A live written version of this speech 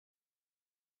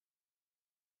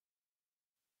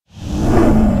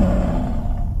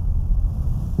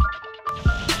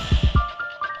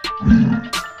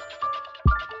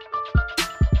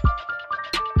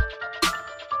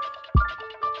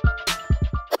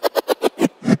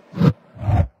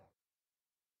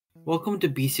Welcome to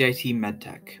BCIT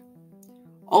MedTech.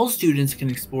 All students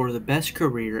can explore the best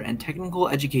career and technical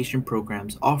education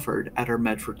programs offered at our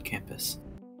Medford campus.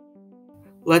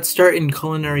 Let's start in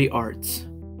culinary arts.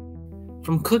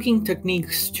 From cooking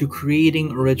techniques to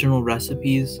creating original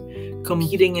recipes,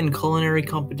 competing in culinary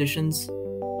competitions,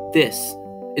 this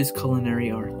is culinary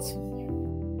arts.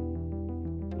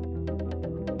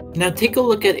 Now take a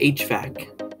look at HVAC.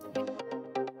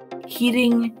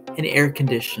 Heating and air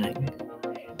conditioning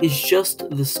is just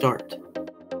the start.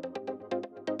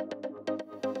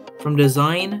 From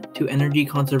design to energy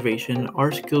conservation,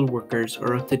 our skilled workers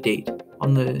are up to date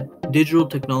on the digital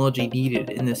technology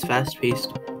needed in this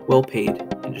fast-paced, well-paid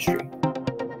industry.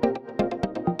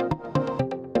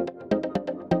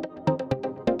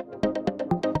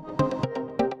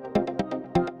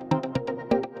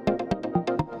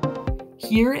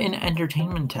 Here in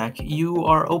entertainment tech, you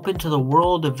are open to the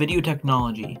world of video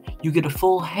technology. You get a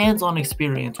full hands-on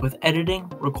experience with editing,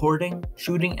 recording,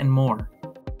 shooting, and more.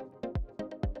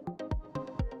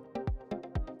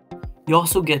 You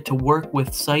also get to work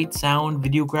with sight, sound,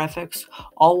 video graphics,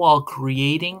 all while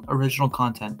creating original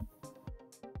content.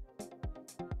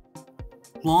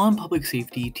 Law and public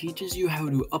safety teaches you how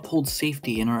to uphold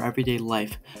safety in our everyday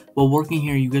life. While working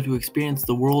here, you get to experience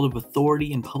the world of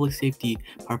authority and public safety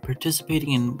by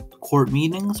participating in court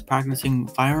meetings, practicing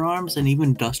firearms, and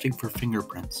even dusting for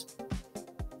fingerprints.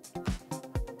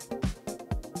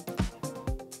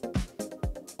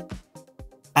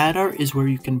 Ad art is where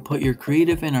you can put your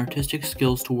creative and artistic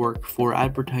skills to work for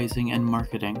advertising and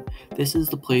marketing. This is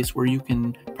the place where you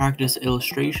can practice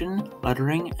illustration,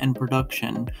 lettering, and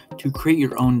production to create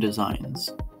your own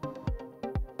designs.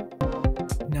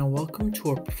 Now welcome to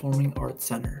our Performing Arts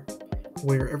Center,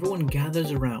 where everyone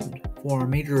gathers around for our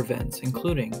major events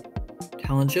including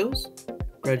talent shows,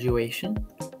 graduation,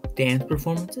 dance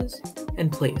performances,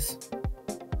 and plays.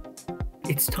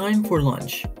 It's time for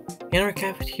lunch. In our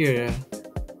cafeteria,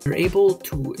 you're able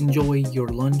to enjoy your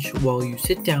lunch while you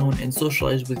sit down and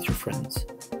socialize with your friends.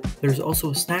 There's also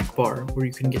a snack bar where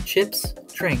you can get chips,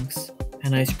 drinks,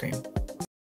 and ice cream.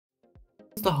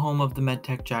 This is the home of the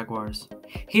MedTech Jaguars.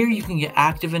 Here you can get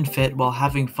active and fit while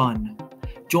having fun.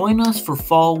 Join us for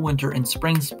fall, winter, and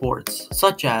spring sports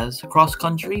such as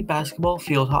cross-country, basketball,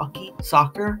 field hockey,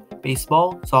 soccer,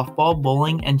 baseball, softball,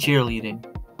 bowling, and cheerleading.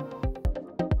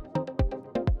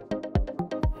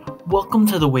 Welcome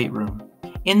to the weight room.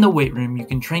 In the weight room, you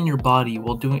can train your body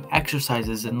while doing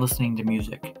exercises and listening to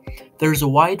music. There's a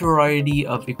wide variety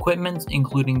of equipment,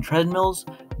 including treadmills,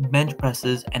 bench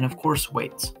presses, and of course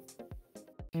weights.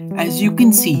 As you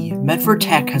can see, Medford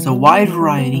Tech has a wide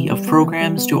variety of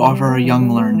programs to offer our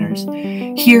young learners.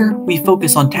 Here, we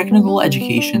focus on technical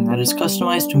education that is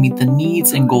customized to meet the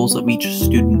needs and goals of each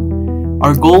student.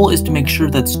 Our goal is to make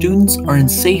sure that students are in a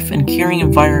safe and caring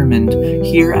environment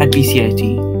here at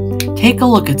BCIT. Take a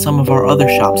look at some of our other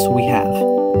shops we have.